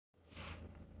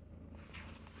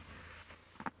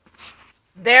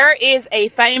There is a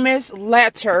famous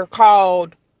letter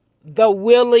called the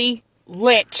Willie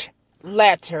Lynch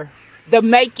letter, the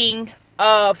making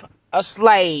of a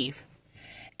slave.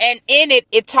 And in it,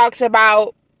 it talks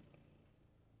about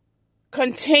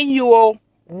continual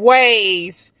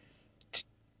ways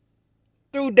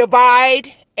through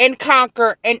divide and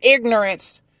conquer and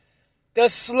ignorance, the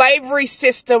slavery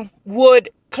system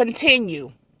would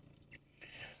continue.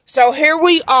 So here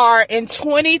we are in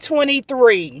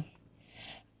 2023,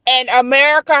 and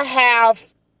America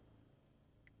have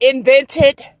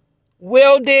invented,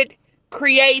 wielded,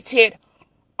 created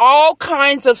all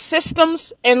kinds of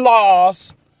systems and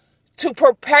laws to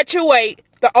perpetuate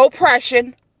the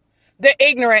oppression, the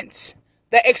ignorance,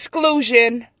 the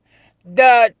exclusion,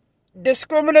 the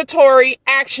discriminatory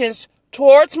actions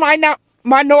towards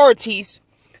minorities,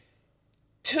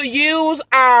 to use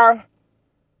our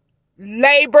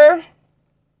labor,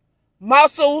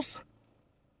 muscles,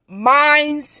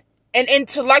 minds, and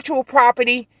intellectual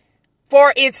property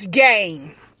for its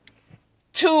gain,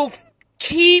 to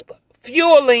keep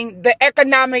fueling the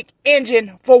economic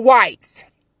engine for whites,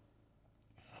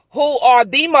 who are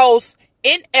the most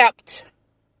inept,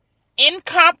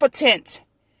 incompetent,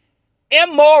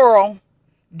 immoral,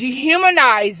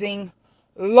 dehumanizing,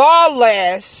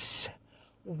 lawless,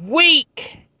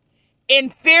 weak,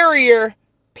 inferior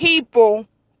people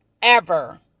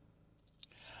ever.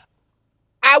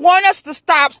 I want us to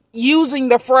stop using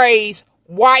the phrase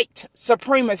white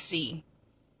supremacy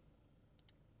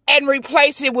and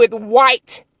replace it with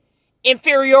white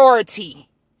inferiority,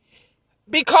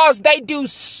 because they do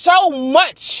so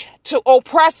much to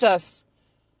oppress us,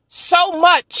 so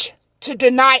much to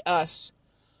deny us,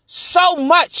 so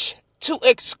much to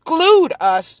exclude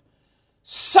us,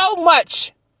 so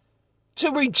much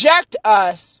to reject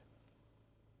us,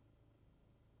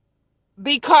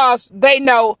 because they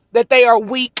know that they are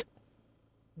weak,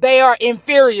 they are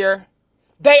inferior,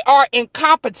 they are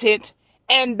incompetent,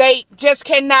 and they just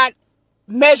cannot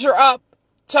measure up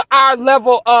to our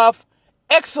level of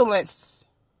excellence,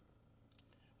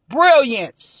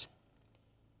 brilliance,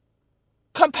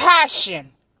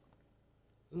 compassion,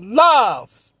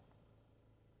 love,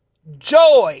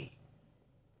 joy,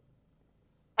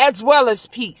 as well as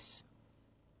peace.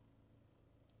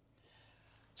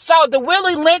 So the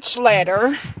Willie Lynch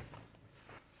letter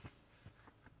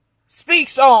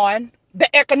speaks on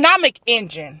the economic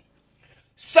engine.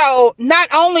 So not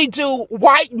only do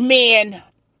white men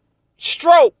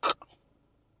stroke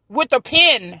with a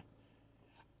pen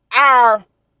our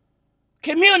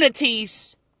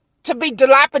communities to be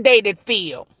dilapidated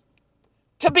feel,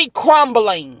 to be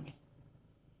crumbling,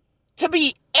 to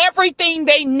be everything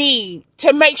they need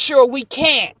to make sure we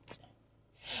can't.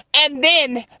 And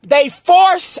then they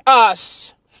force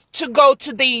us to go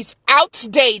to these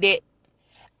outdated,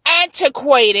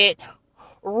 antiquated,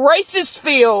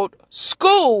 racist-filled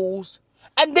schools,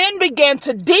 and then begin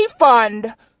to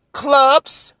defund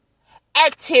clubs,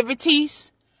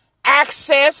 activities,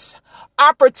 access,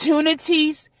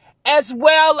 opportunities, as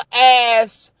well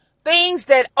as things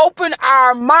that open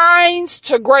our minds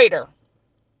to greater.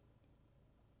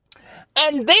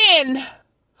 And then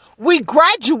we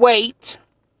graduate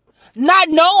not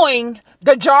knowing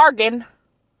the jargon,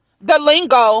 the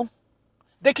lingo,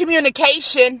 the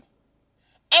communication,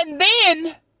 and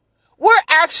then we're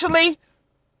actually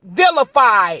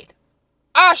vilified,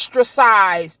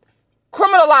 ostracized,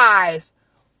 criminalized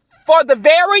for the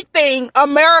very thing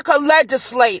America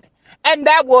legislated, and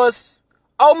that was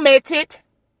omitted,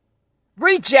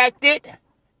 rejected,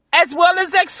 as well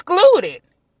as excluded.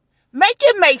 Make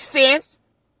it make sense.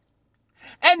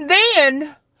 And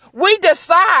then we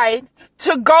decide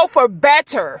to go for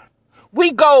better.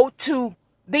 We go to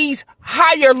these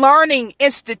higher learning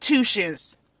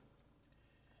institutions.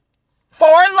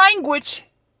 Foreign language,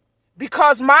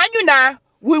 because mind you now,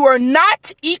 we were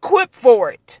not equipped for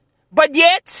it, but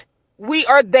yet we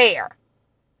are there.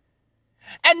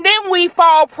 And then we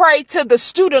fall prey to the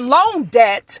student loan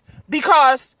debt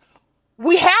because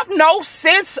we have no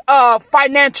sense of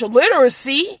financial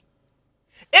literacy.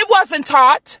 It wasn't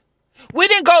taught. We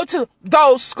didn't go to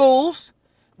those schools.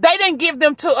 They didn't give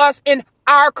them to us in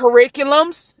our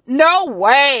curriculums. No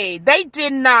way. They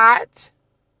did not.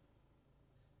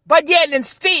 But yet and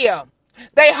still,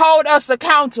 they hold us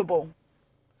accountable.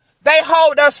 They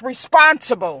hold us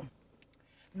responsible.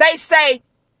 They say,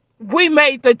 we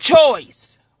made the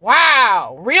choice.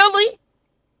 Wow, really?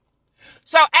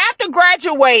 So after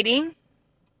graduating,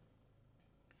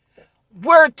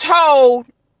 we're told,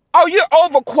 oh, you're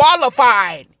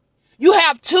overqualified. You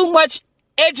have too much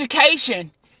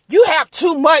education. You have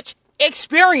too much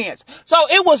experience. So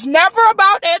it was never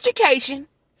about education.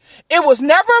 It was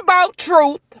never about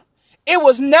truth. It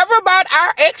was never about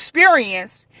our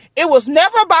experience. It was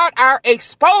never about our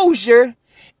exposure.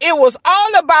 It was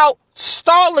all about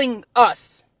stalling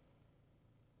us,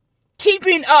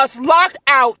 keeping us locked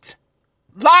out,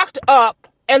 locked up,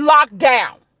 and locked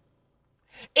down.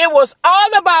 It was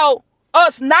all about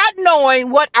us not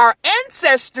knowing what our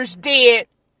ancestors did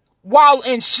while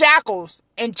in shackles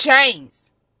and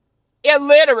chains,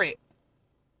 illiterate,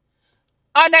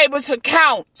 unable to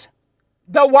count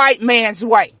the white man's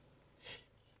way.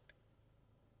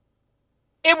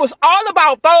 It was all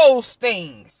about those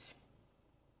things.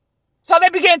 So they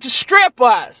began to strip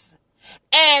us.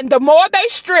 And the more they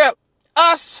strip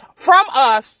us from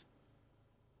us,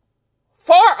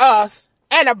 for us,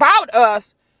 and about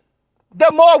us,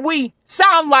 the more we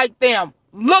sound like them,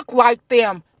 look like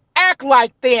them, act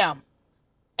like them,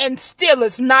 and still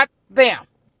is not them.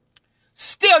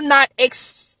 Still not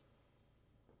expected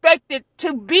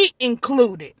to be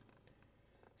included.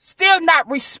 Still not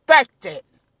respected.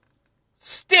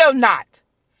 Still not.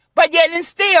 But yet and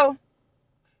still,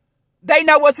 they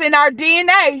know what's in our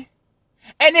DNA.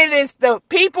 And it is the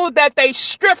people that they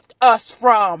stripped us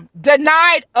from,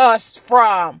 denied us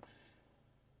from,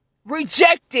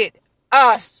 rejected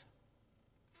us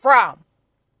from.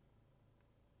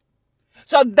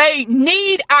 So they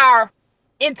need our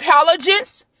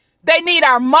intelligence, they need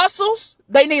our muscles,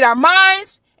 they need our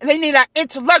minds, and they need our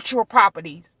intellectual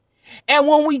properties. And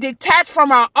when we detach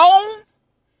from our own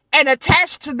and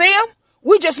attach to them,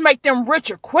 we just make them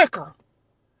richer quicker.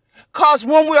 Because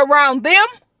when we're around them,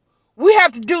 we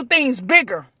have to do things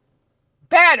bigger,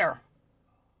 better.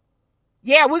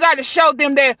 Yeah, we got to show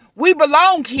them that we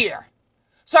belong here.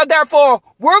 So therefore,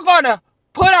 we're going to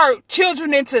put our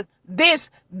children into this,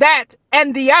 that,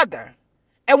 and the other.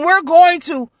 And we're going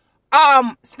to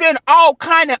spend all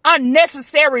kind of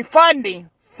unnecessary funding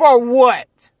for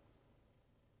what?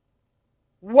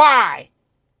 Why?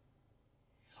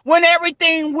 When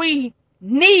everything we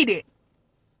needed,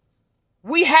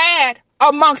 we had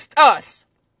amongst us.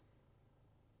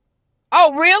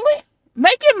 Oh, really?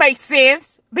 Make it make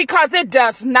sense, because it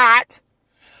does not.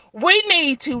 We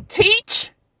need to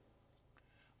teach,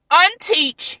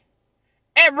 unteach,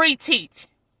 and reteach.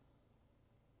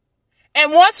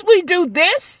 And once we do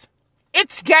this,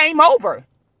 it's game over.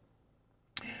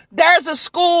 There's a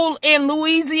school in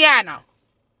Louisiana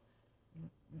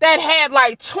that had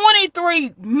like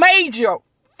 23 major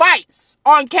fights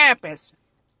on campus.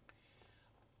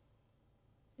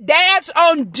 Dads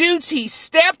on duty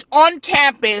stepped on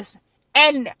campus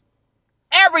and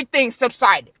everything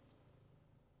subsided.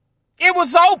 It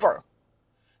was over.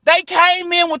 They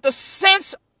came in with a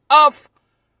sense of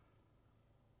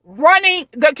running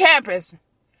the campus.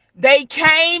 They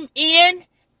came in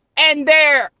and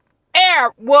their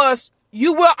air was,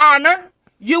 you will honor,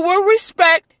 you will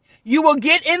respect, you will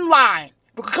get in line,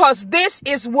 because this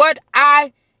is what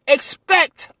I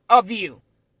expect of you.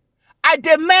 I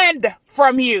demand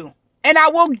from you, and I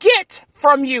will get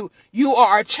from you. You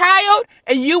are a child,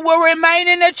 and you will remain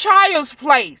in a child's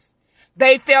place.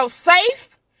 They felt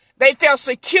safe, they felt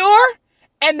secure,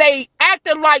 and they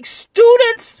acted like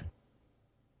students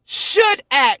should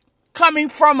act coming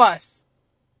from us.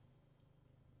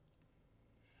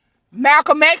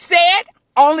 Malcolm X said,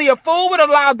 only a fool would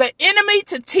allow the enemy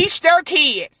to teach their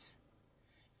kids.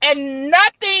 And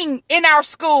nothing in our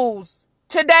schools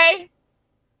today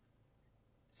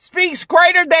speaks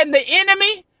greater than the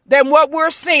enemy than what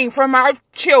we're seeing from our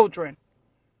children.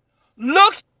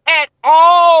 Look at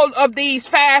all of these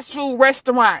fast food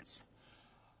restaurants,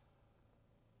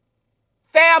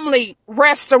 family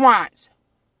restaurants,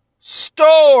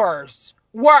 stores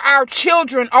where our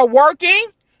children are working.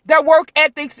 Their work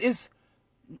ethics is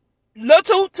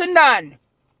little to none.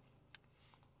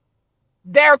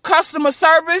 Their customer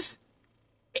service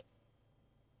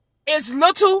is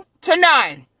little to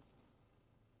none.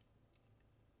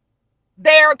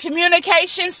 Their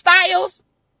communication styles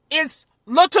is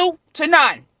little to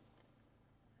none.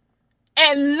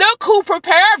 And look who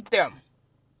prepared them.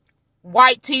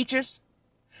 White teachers.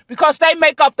 Because they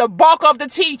make up the bulk of the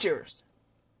teachers.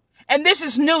 And this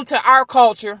is new to our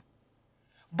culture.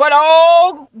 But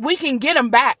oh, we can get them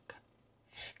back.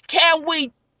 Can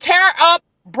we tear up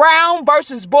Brown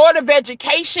versus Board of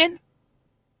Education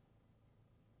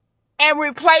and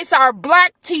replace our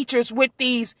black teachers with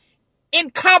these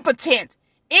incompetent,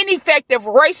 ineffective,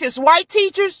 racist white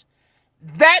teachers?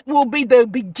 That will be the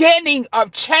beginning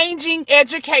of changing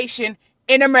education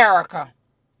in America.